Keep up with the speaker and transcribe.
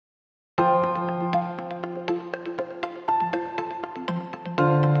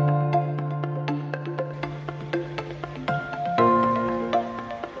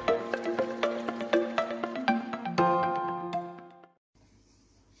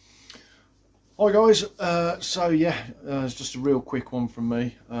Hi guys, so yeah, it's just a real quick one from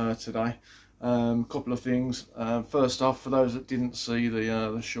me today. Couple of things. First off, for those that didn't see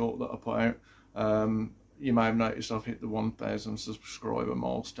the short that I put out, you may have noticed I've hit the 1,000 subscriber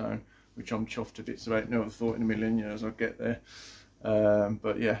milestone, which I'm chuffed to bits about. Never thought in a million years I'd get there.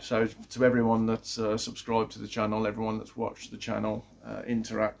 But yeah, so to everyone that's subscribed to the channel, everyone that's watched the channel,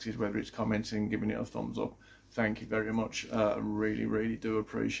 interacted, whether it's commenting, giving it a thumbs up, thank you very much. I really do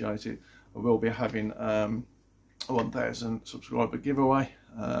appreciate it. I will be having a 1,000 subscriber giveaway,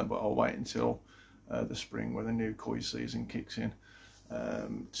 but I'll wait until the spring when the new koi season kicks in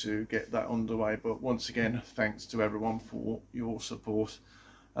to get that underway. But once again, thanks to everyone for your support.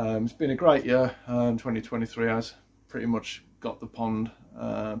 It's been a great year. 2023 has pretty much got the pond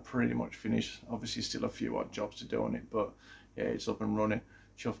pretty much finished. Obviously still a few odd jobs to do on it, but yeah, it's up and running.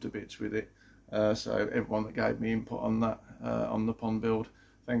 Chuffed to bits with it. So everyone that gave me input on that, on the pond build,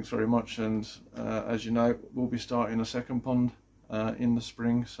 thanks very much. And as you know, we'll be starting a second pond in the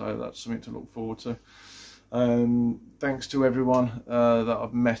spring, so that's something to look forward to. Thanks to everyone that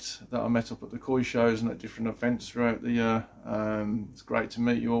I met up at the koi shows and at different events throughout the year. It's great to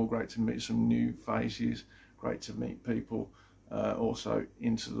meet you all, great to meet some new faces, great to meet people also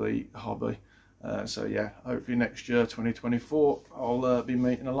into the hobby. So yeah, hopefully next year, 2024, I'll be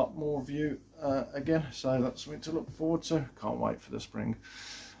meeting a lot more of you again, so that's something to look forward to. Can't wait for the spring.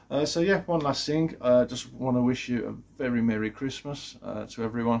 So yeah, one last thing, just want to wish you a very Merry Christmas to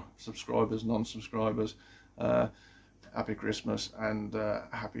everyone, subscribers, non-subscribers. Happy Christmas and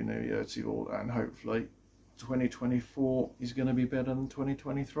Happy New Year to you all, and hopefully 2024 is going to be better than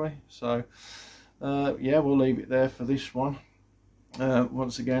 2023. So yeah, we'll leave it there for this one.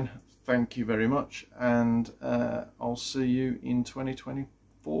 Once again, thank you very much, and I'll see you in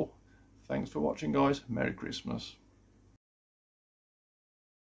 2024. Thanks for watching, guys. Merry Christmas.